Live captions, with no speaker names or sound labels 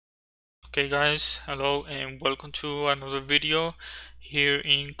Okay guys, hello and welcome to another video here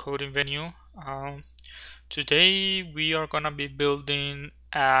in Coding Venue. Today we are gonna be building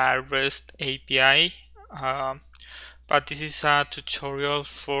a REST API, but this is a tutorial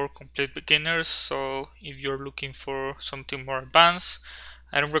for complete beginners, so if you're looking for something more advanced,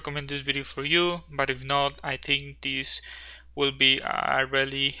 I don't recommend this video for you, but if not, I think this will be a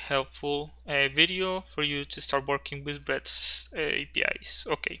really helpful video for you to start working with REST APIs.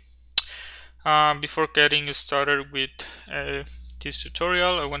 Okay. Before getting started with this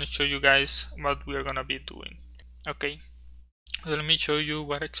tutorial, I want to show you guys what we are going to be doing. Okay, so let me show you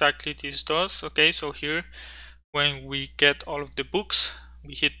what exactly this does. Okay, so here when we get all of the books,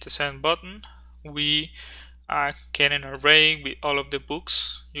 we hit the send button, we get an array with all of the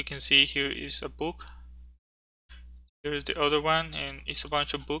books. You can see here is a book, here is the other one, and it's a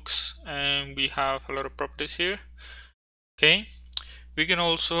bunch of books, and we have a lot of properties here. Okay, we can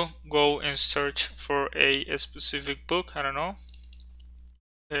also go and search for a specific book. I don't know,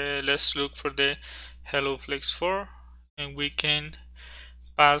 let's look for the HelloFlex 4, and we can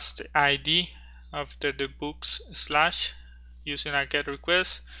pass the ID after the books slash using a get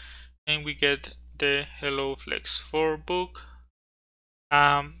request, and we get the HelloFlex 4 book.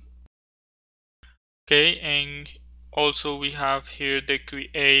 Okay, and also we have here the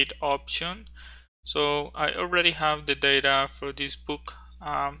create option. So I already have the data for this book,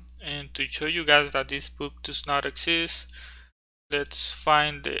 and to show you guys that this book does not exist, let's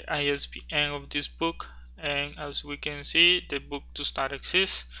find the ISBN of this book, and as we can see, the book does not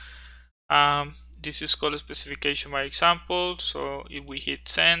exist. This is called a specification by example. So if we hit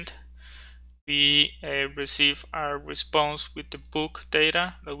send, we receive our response with the book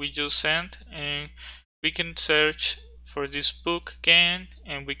data that we just sent, and we can search for this book again,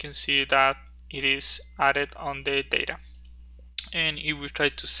 and we can see that it is added on the data. And if we try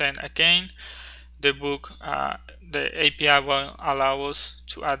to send again, the book, the API will allow us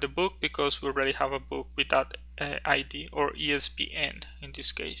to add the book because we already have a book with that ID or ISBN in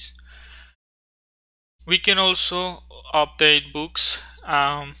this case. We can also update books.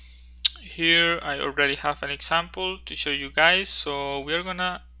 Here I already have an example to show you guys. So we're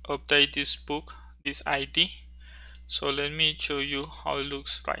gonna update this book, this ID. So let me show you how it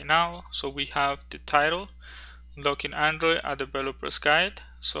looks right now. So we have the title, Unlocking Android, a Developer's Guide.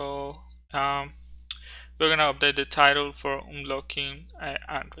 So we're gonna update the title for Unlocking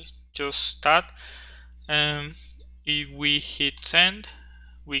Android, just that. If we hit send,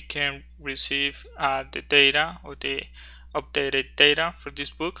 we can receive the data or the updated data for this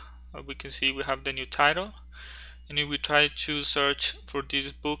book. We can see we have the new title, and if we try to search for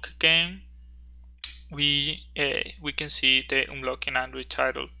this book again, we can see the Unlocking Android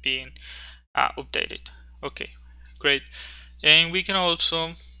title being updated. Okay, great. And we can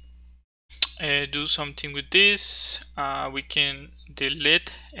also do something with this. We can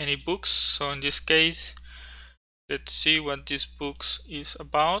delete any books. So in this case, let's see what this book is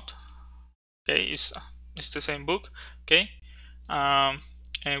about. Okay, it's the same book. Okay,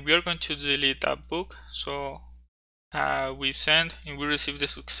 and we are going to delete that book. So we send and we receive the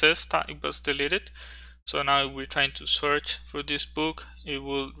success that it was deleted. So now we're trying to search for this book, it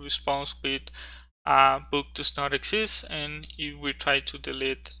will respond with book does not exist, and if we try to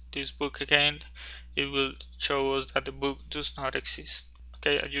delete this book again, it will show us that the book does not exist.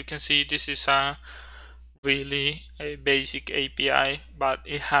 Okay, as you can see, this is a really a basic API, but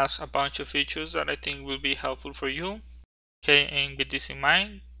it has a bunch of features that I think will be helpful for you. Okay, and with this in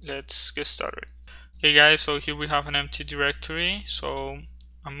mind, let's get started. Okay guys, so here we have an empty directory. So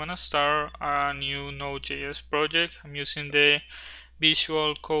I'm gonna start a new Node.js project. I'm using the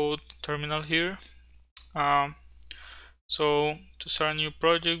Visual Code terminal here. So to start a new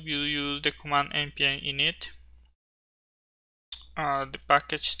project, you use the command npm init. The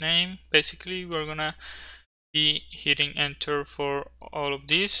package name, basically we're gonna be hitting enter for all of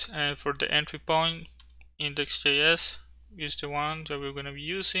these, and for the entry point, index.js is the one that we're gonna be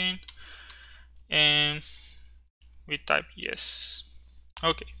using, and we type yes.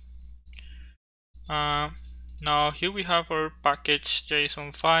 Okay. Now here we have our package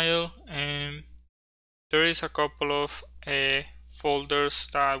JSON file, and there is a couple of folders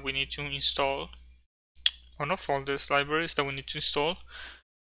that we need to install, or not folders, libraries that we need to install.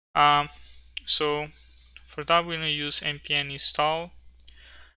 So for that we're gonna use npm install.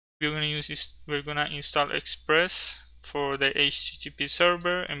 We're gonna install Express for the HTTP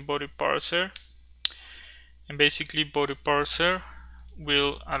server and body parser. And basically body parser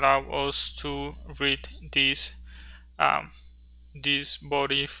will allow us to read this this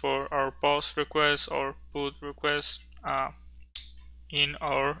body for our post request or put request in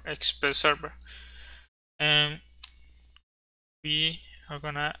our Express server. And we are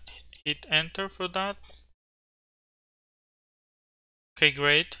gonna hit enter for that. Okay,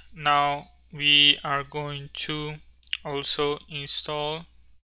 great. Now we are going to also install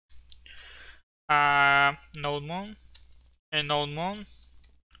NodeMon. And NodeMon,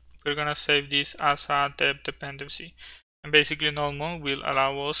 we're gonna save this as a dev dependency. And basically NodeMon will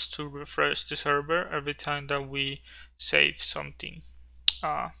allow us to refresh the server every time that we save something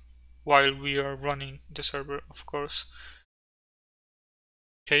while we are running the server, of course.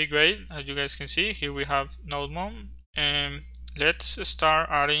 Okay, great. As you guys can see, here we have NodeMon, and let's start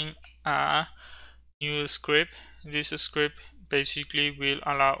adding a new script. This script basically will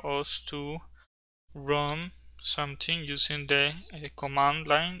allow us to run something using the command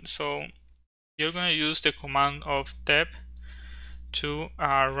line. So you're going to use the command of deb to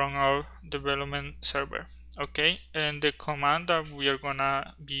run our development server. Okay, and the command that we are going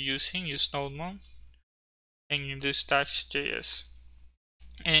to be using is NodeMon and index.js.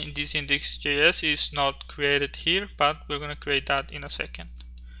 And this index.js is not created here, but we're going to create that in a second.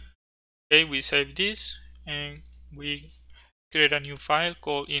 Okay, we save this and we create a new file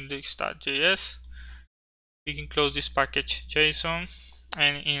called index.js. We can close this package JSON,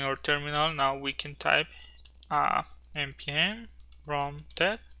 and in our terminal now we can type npm run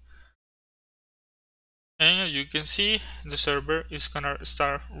dev, and as you can see the server is gonna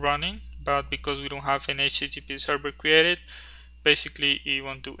start running, but because we don't have an HTTP server created, basically it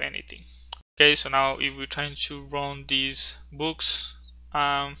won't do anything. Okay, so now if we're trying to run these books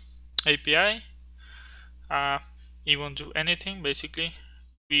API, it won't do anything. Basically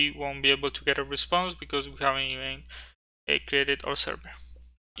we won't be able to get a response because we haven't even created our server.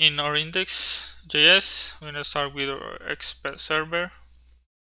 In our index.js, we're going to start with our Express server,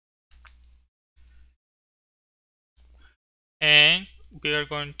 and we are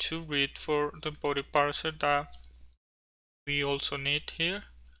going to read for the body parser that we also need here.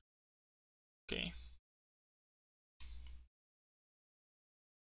 Okay,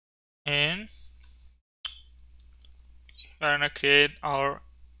 and we're going to create our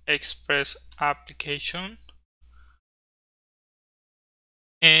Express application,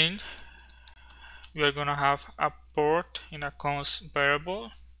 and we are going to have a port in a const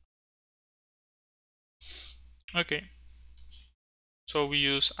variable. Okay, so we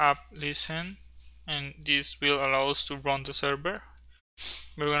use app listen, and this will allow us to run the server.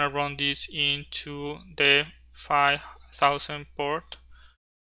 We're going to run this into the 5000 port,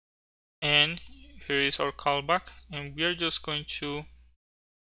 and here is our callback, and we are just going to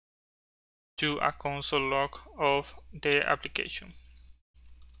do a console log of the application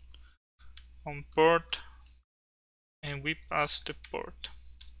on port, and we pass the port.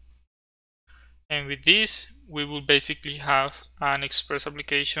 And with this we will basically have an Express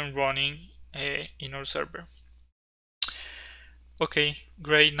application running in our server. Okay,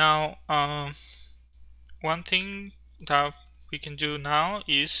 great. Now one thing that we can do now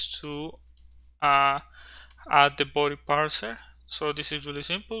is to add the body parser. So this is really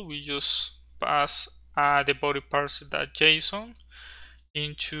simple. We just pass the body parser.json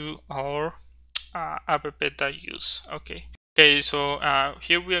into our app.use. Okay, so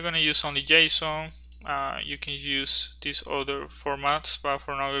here we are going to use only JSON. You can use these other formats, but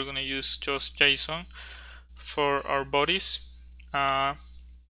for now we're going to use just JSON for our bodies. But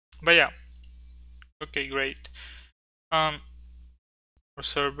yeah, okay, great. Our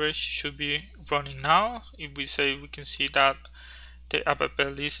server should be running now. If we say, we can see that the app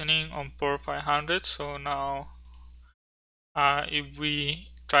listening on port 500. So now if we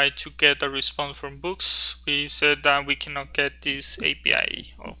try to get a response from books, we said that we cannot get this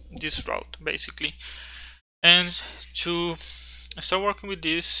API or this route basically. And to start working with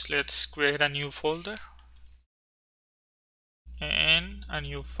this, let's create a new folder and a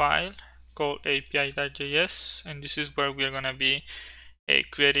new file called api.js, and this is where we are going to be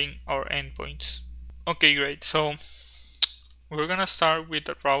creating our endpoints. Okay, great. So we're going to start with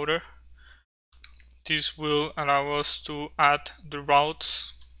the router. This will allow us to add the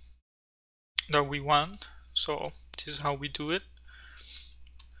routes that we want. So this is how we do it.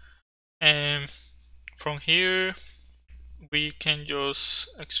 And from here we can just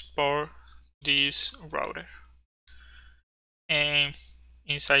export this router, and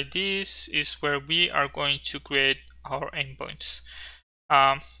inside this is where we are going to create our endpoints.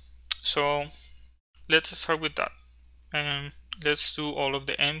 So let's start with that, and let's do all of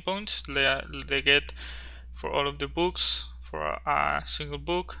the endpoints they get for all of the books, for a single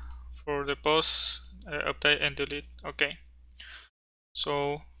book, for the post, update and delete. Okay,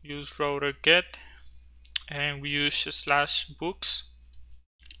 so use router get, and we use /books,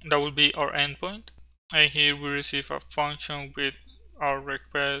 that will be our endpoint. And here we receive a function with our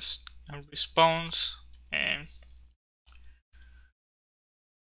request and response. And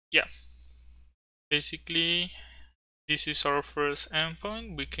yeah, basically this is our first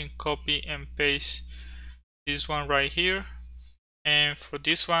endpoint. We can copy and paste this one right here. And for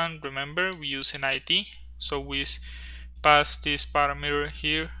this one, remember, we use an ID. So we pass this parameter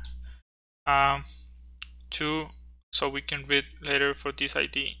here to so we can read later for this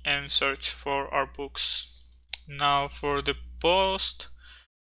ID and search for our books. Now for the post,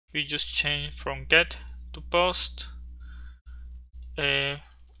 we just change from get to post. For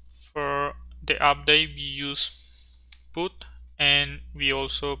the update, we use put, and we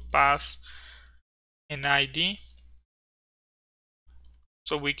also pass an ID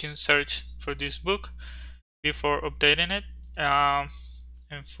so we can search for this book before updating it. And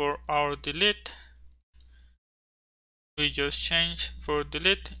for our delete, we just change for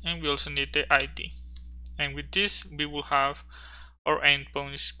delete, and we also need the ID. And with this, we will have our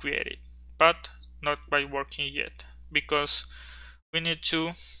endpoints created, but not by working yet, because we need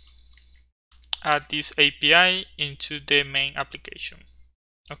to add this API into the main application.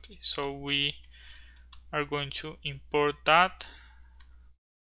 Okay, so we are going to import that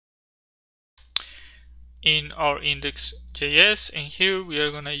in our index.js, and here we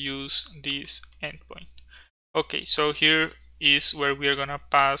are going to use this endpoint. Okay, so here is where we are going to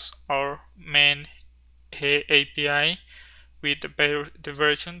pass our main API with the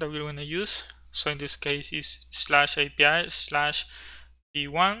version that we're going to use. So in this case is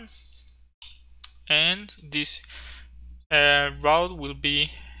 /API/v1, and this route will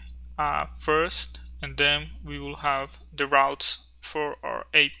be first, and then we will have the routes for our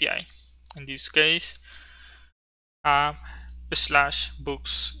API. In this case,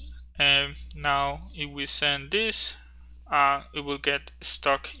 /books. And now if we send this, it will get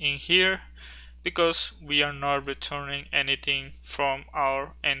stuck in here because we are not returning anything from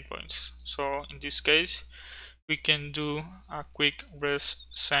our endpoints. So in this case, we can do a quick res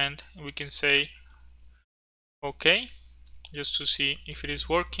send. We can say okay, just to see if it is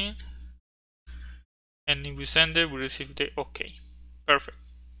working. And if we send it, we receive the okay. Perfect.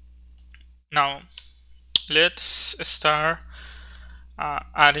 Now let's start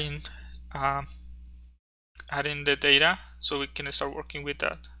adding the data so we can start working with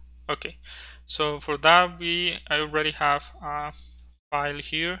that. Okay, so for that I already have a file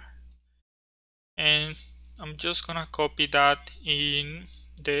here, and I'm just gonna copy that in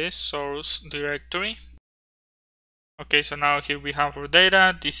the source directory. Okay, so now here we have our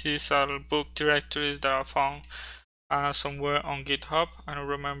data. This is our book directories that are found somewhere on GitHub. I don't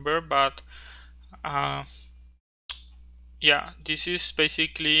remember, but yeah, this is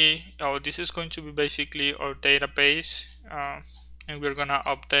basically, this is going to be basically our database, and we're gonna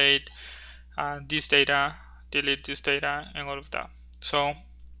update this data, delete this data, and all of that. So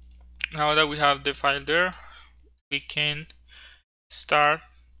now that we have the file there, we can start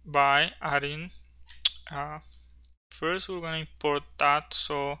by adding first we're going to import that.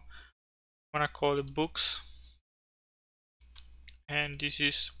 So I'm going to call it books, and this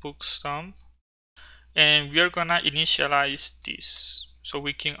is books.sum, and we are going to initialize this so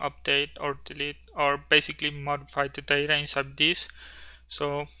we can update or delete or basically modify the data inside this.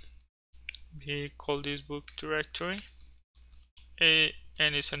 So we call this book directory, and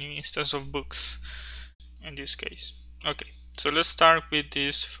it's a new instance of books in this case. Okay, so let's start with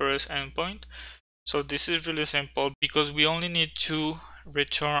this first endpoint. So this is really simple because we only need to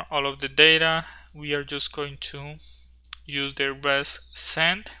return all of the data. We are just going to use the res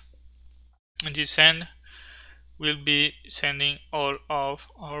send, and this send will be sending all of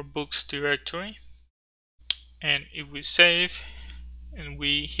our books directory. And if we save and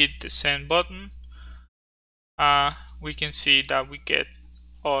we hit the send button, we can see that we get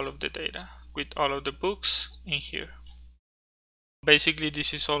all of the data with all of the books in here. Basically,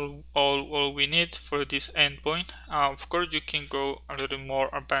 this is all we need for this endpoint. Of course, you can go a little more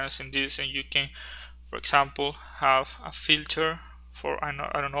advanced in this, and you can, for example, have a filter for I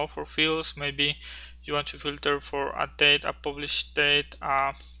don't know, for fields. Maybe you want to filter for a date, a published date,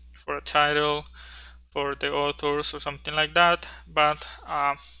 for a title, for the authors, or something like that. But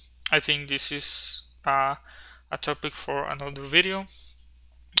I think this is a topic for another video.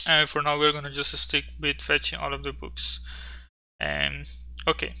 And for now, we're gonna just stick with fetching all of the books. And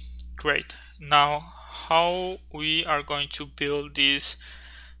okay, great. Now how we are going to build these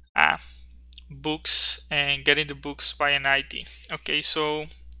books and getting the books by an ID. Okay, so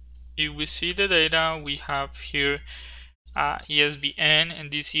if we see the data, we have here ESBN,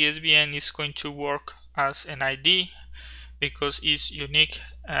 and this ESBN is going to work as an ID because it's unique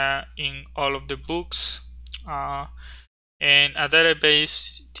in all of the books. And a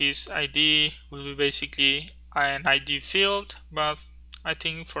database, this ID will be basically an ID field, but I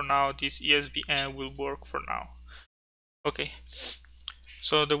think for now this ESBN will work for now. Okay,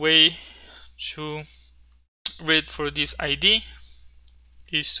 so the way to read for this ID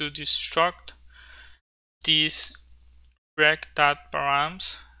is to destruct these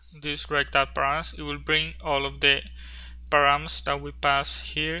rec.params. This rec.params, it will bring all of the params that we pass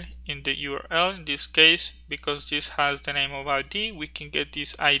here in the URL. In this case, because this has the name of ID, we can get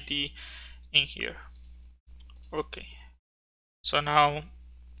this ID in here. Okay, so now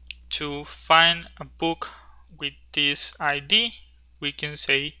to find a book with this ID, we can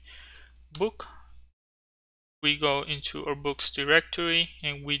say book. We go into our books directory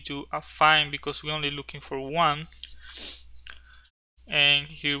and we do a find because we're only looking for one. And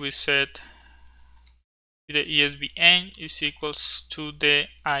here we set the ESBN is equals to the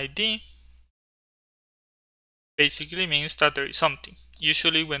ID. Basically means that there is something.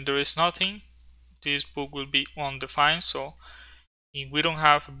 Usually when there is nothing, this book will be undefined. So if we don't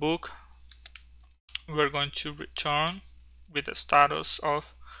have a book, we're going to return with the status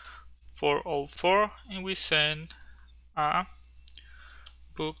of 404 and we send a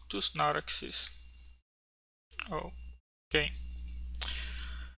book does not exist. Okay,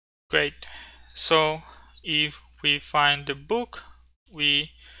 great. So if we find the book,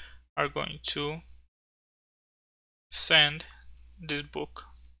 we are going to send this book.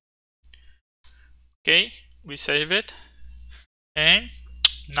 Okay, we save it, and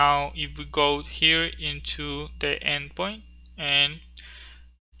now if we go here into the endpoint and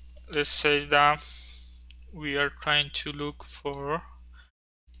let's say that we are trying to look for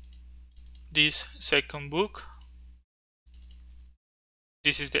this second book,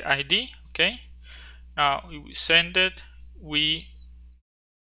 this is the ID. Okay, now if we send it, we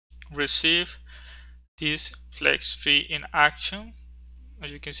receive this flex tree in action.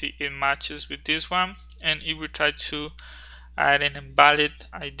 As you can see, it matches with this one, and if we try to add an invalid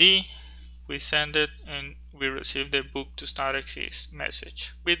ID, we send it and we receive the book does not exist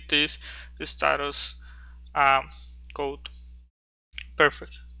message with this status code.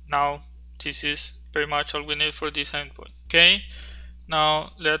 Perfect. Now this is pretty much all we need for this endpoint. Okay,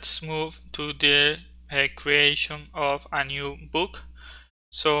 now let's move to the creation of a new book.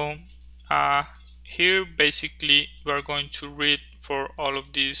 So here basically we are going to read for all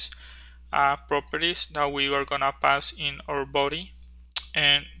of these properties that we are gonna pass in our body,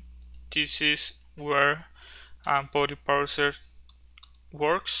 and this is where body parser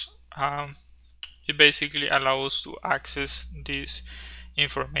works. It basically allows us to access this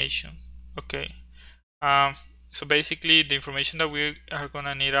information. Okay, so basically the information that we are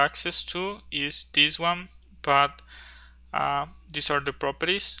gonna need access to is this one, but these are the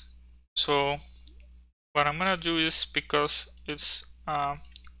properties. So what I'm gonna do is, because it's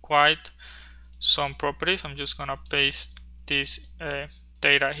quite some properties, I'm just gonna paste this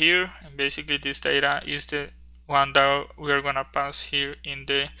data here, and basically this data is the one that we are gonna pass here in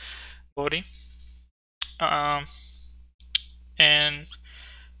the body. And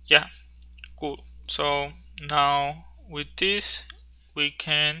yeah, cool. So now with this we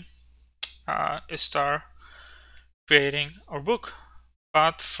can start creating our book.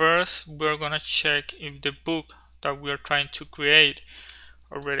 But first we're gonna check if the book that we are trying to create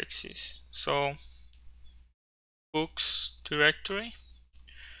already exists. So books directory,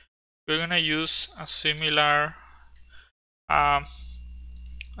 we're gonna use a similar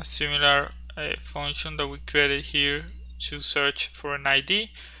function that we created here to search for an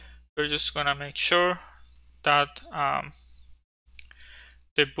ID. We're just gonna make sure that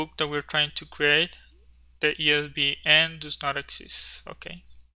the book that we're trying to create, the ESBN does not exist. Okay,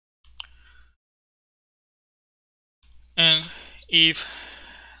 and if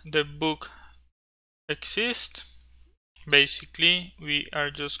the book exists, basically we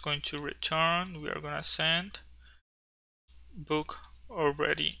are just going to return, we are gonna send book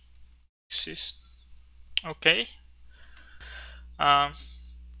already exists. Okay, and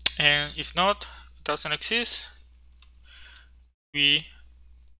if not, it doesn't exist, we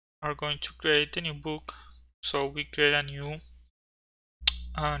are going to create a new book. So we create a new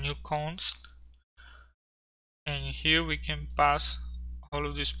const, and here we can pass all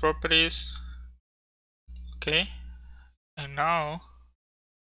of these properties. Okay, and now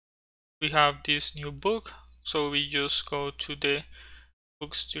we have this new book, so we just go to the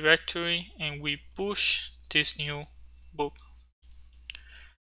books directory and we push this new book,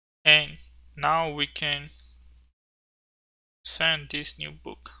 and now we can send this new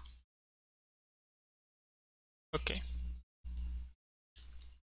book. Okay,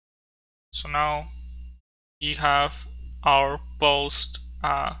 So now we have our post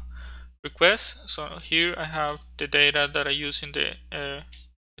request. So here I have the data that I use in the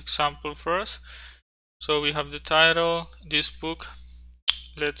example first. So we have the title, this book.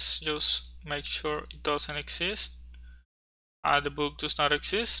 Let's just make sure it doesn't exist. The book does not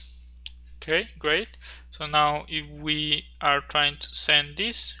exist. Okay, great. So now if we are trying to send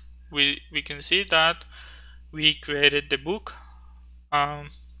this, we can see that we created the book.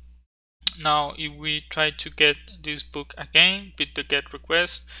 Now if we try to get this book again with the get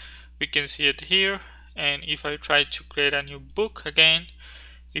request, we can see it here. And if I try to create a new book again,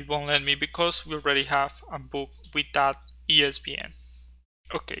 it won't let me because we already have a book with that ESBN.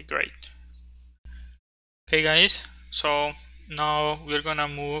 Okay, great. Okay guys, so now we're gonna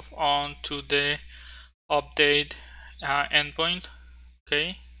move on to the update endpoint.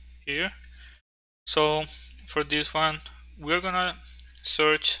 Okay, here. So for this one, we're gonna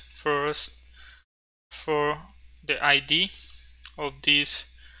search first for the ID of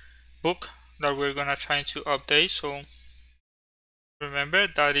this book that we're gonna try to update. So remember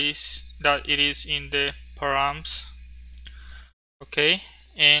that it is in the params. Okay,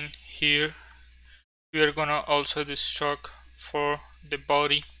 and here we are gonna also destruct for the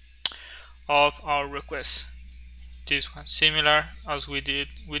body of our request. This one similar as we did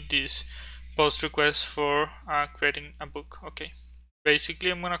with this post request for creating a book. Okay,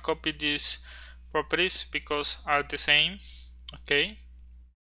 basically I'm gonna copy these properties because are the same. Okay,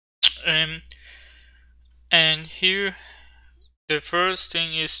 and here the first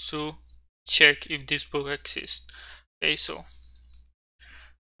thing is to check if this book exists. Okay, so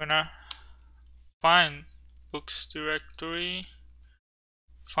I'm gonna find books directory,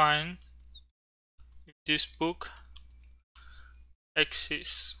 find if this book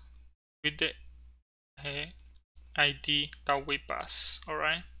exists with the ID that we pass. All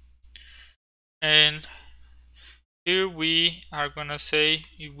right, and here we are gonna say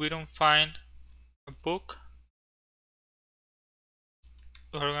if we don't find a book,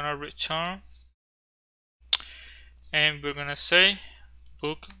 we're gonna return and we're gonna say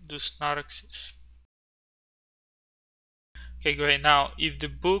book does not exist. Okay, great. Now if the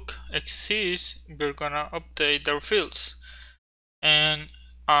book exists, we're gonna update their fields, and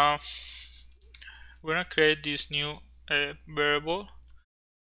we're gonna create this new variable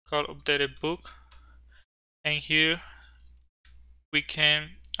called updated book, and here we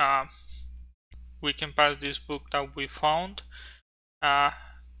can pass this book that we found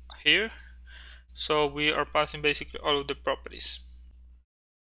here. So we are passing basically all of the properties.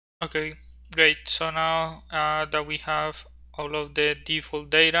 Okay, great. So now that we have all of the default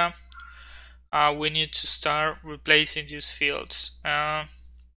data, we need to start replacing these fields.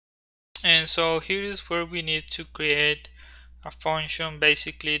 And so here is where we need to create a function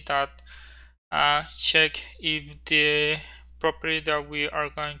basically that check if the property that we are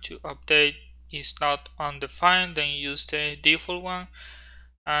going to update is not undefined, then use the default one,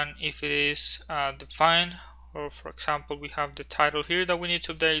 and if it is defined, or for example we have the title here that we need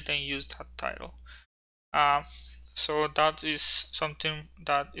to update, then use that title. So that is something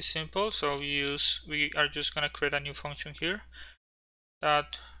that is simple. So we are just going to create a new function here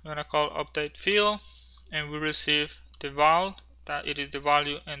that we're going to call update field, and we receive the val that it is the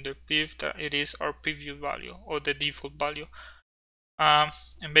value, and the piv that it is our preview value or the default value. And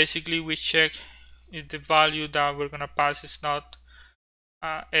basically we check if the value that we're gonna pass is not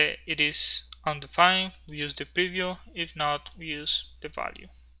it is undefined, we use the preview. If not, we use the value.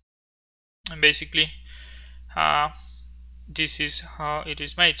 And basically this is how it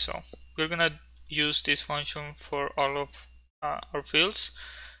is made. So we're gonna use this function for all of our fields.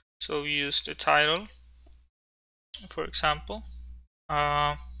 So we use the title, for example,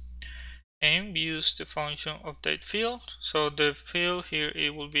 and we use the function update field. So the field here,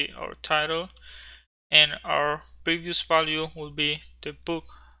 it will be our title, and our previous value will be the book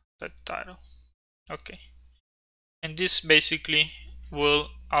that title. Okay, and this basically will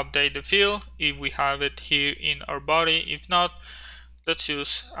update the field if we have it here in our body. If not, let's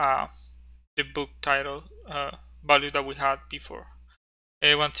use the book title value that we had before.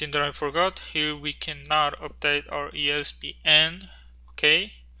 One thing that I forgot, here we cannot update our ESBN.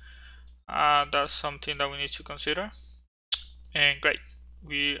 Okay, that's something that we need to consider. And great,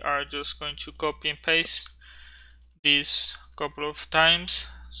 we are just going to copy and paste this a couple of times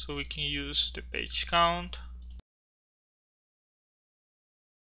so we can use the page count.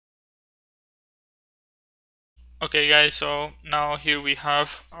 Okay guys, so now here we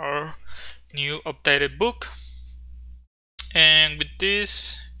have our new updated book, and with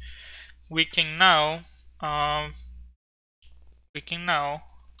this we can now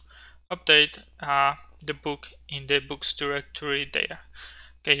update the book in the books directory data.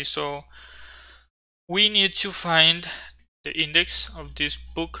 Okay, so we need to find the index of this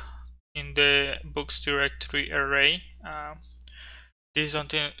book in the books directory array. This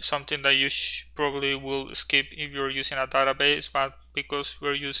is something that you probably will skip if you're using a database, but because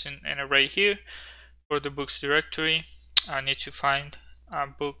we're using an array here for the books directory, I need to find a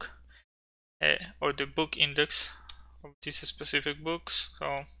book or the book index of these specific books. So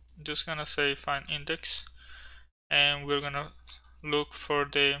I'm just gonna say find index, and we're gonna look for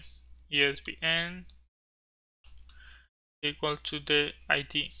the ISBN equal to the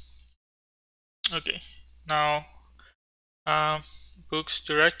ID. Okay, now books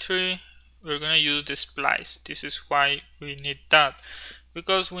directory, we're gonna use the splice. This is why we need that,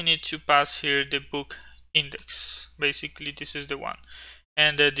 because we need to pass here the book index. Basically this is the one,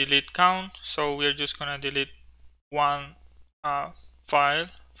 and the delete count. So we're just gonna delete one file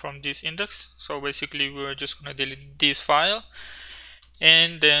from this index. So basically we're just gonna delete this file,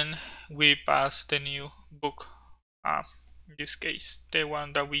 and then we pass the new book, in this case the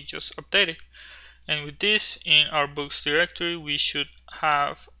one that we just updated. And with this in our books directory, we should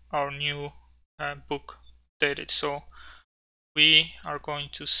have our new book updated. So we are going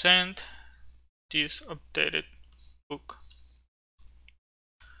to send this updated book.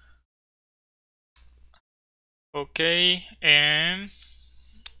 Okay, and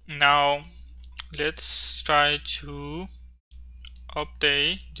now let's try to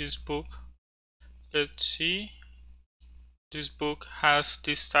update this book. Let's see, this book has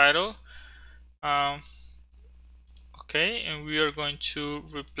this title. Okay, and we are going to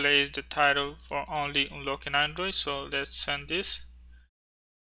replace the title for only unlocking Android. So let's send this,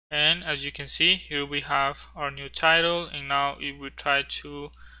 and as you can see here we have our new title. And now if we try to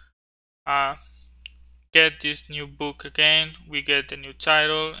get this new book again, we get the new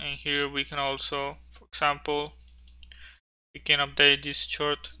title. And here we can also, for example, we can update this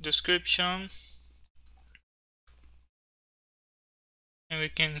short description, and we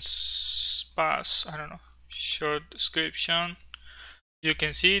can pass, I don't know, short description. You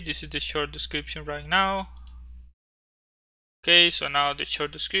can see this is the short description right now. Okay, so now the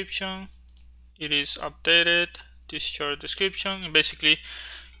short description, it is updated, this short description, and basically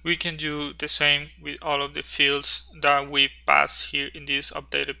we can do the same with all of the fields that we pass here in this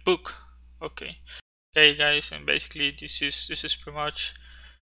updated book. Okay, guys, and basically this is pretty much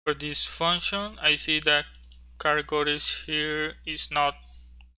for this function. I see that categories here is not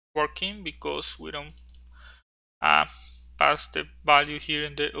working because we don't pass the value here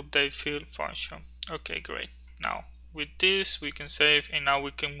in the update field function. Okay, great. Now with this we can save, and now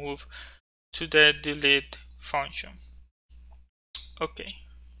we can move to the delete function. Okay,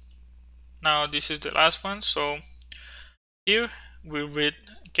 now this is the last one. So here we read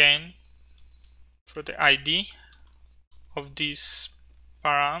again for the ID of these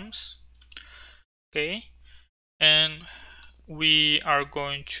params. Okay, and we are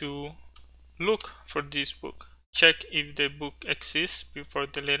going to look for this book, check if the book exists before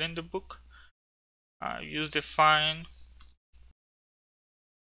deleting the book. Use the find.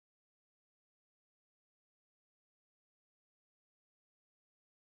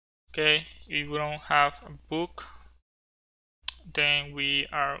 Okay, if we don't have a book, then we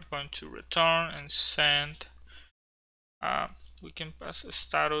are going to return and send. We can pass a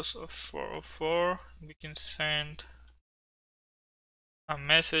status of 404. We can send a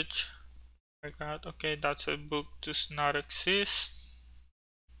message like that. Okay, that's a book does not exist.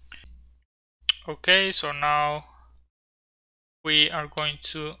 Okay, so now we are going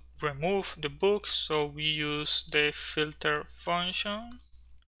to remove the book. So we use the filter function,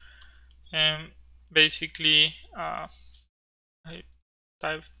 and basically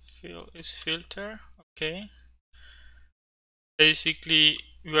type field is filter. Okay, basically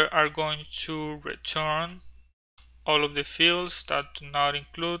we are going to return all of the fields that do not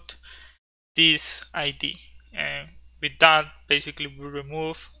include this ID, and with that basically we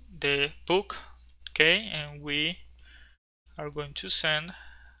remove the book. Okay, and we are going to send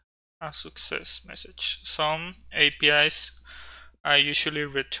a success message. Some APIs usually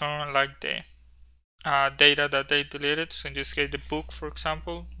return like the data that they deleted. So in this case the book, for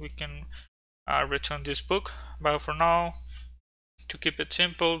example, we can return this book, but for now, to keep it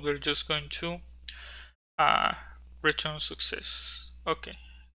simple, we're just going to return success. Okay,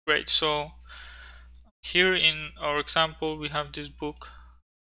 great. So here in our example we have this book.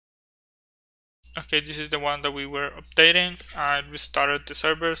 Okay, this is the one that we were updating. I restarted the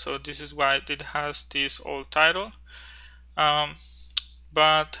server, so this is why it has this old title.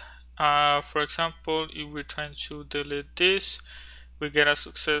 But for example, if we're trying to delete this, we get a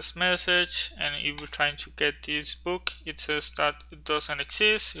success message, and if we're trying to get this book, it says that it doesn't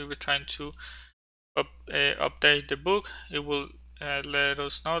exist. If we're trying to update the book, it will let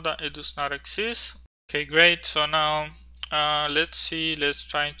us know that it does not exist. Okay, great. So now let's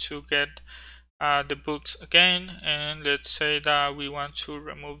try to get the books again, and let's say that we want to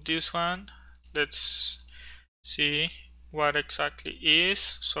remove this one. Let's see what exactly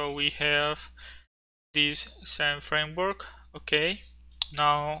is. So we have this same framework. Okay,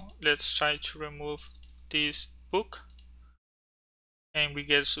 now let's try to remove this book, and we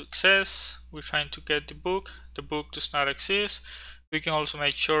get success. We're trying to get the book does not exist. We can also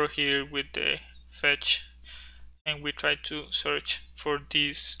make sure here with the fetch, and we try to search for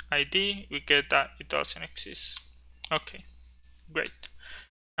this ID, we get that it doesn't exist. Okay, great.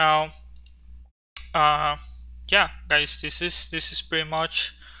 Now yeah guys, this is pretty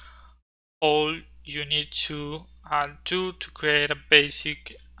much all you need to do to create a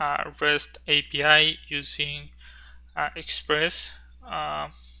basic REST API using Express.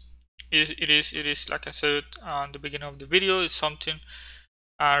 It is like I said on the beginning of the video, it's something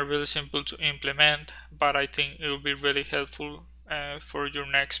really simple to implement, but I think it will be really helpful for your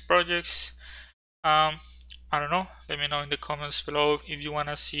next projects. I don't know, let me know in the comments below if you want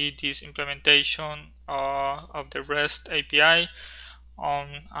to see this implementation of the REST API on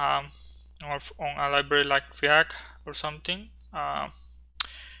a library like React or something.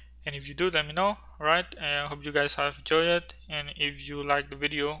 And if you do, let me know. Alright, I hope you guys have enjoyed it, and if you like the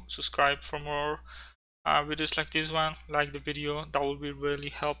video, subscribe for more videos like this one. Like the video, that will be really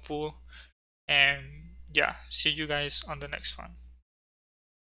helpful. And yeah, see you guys on the next one.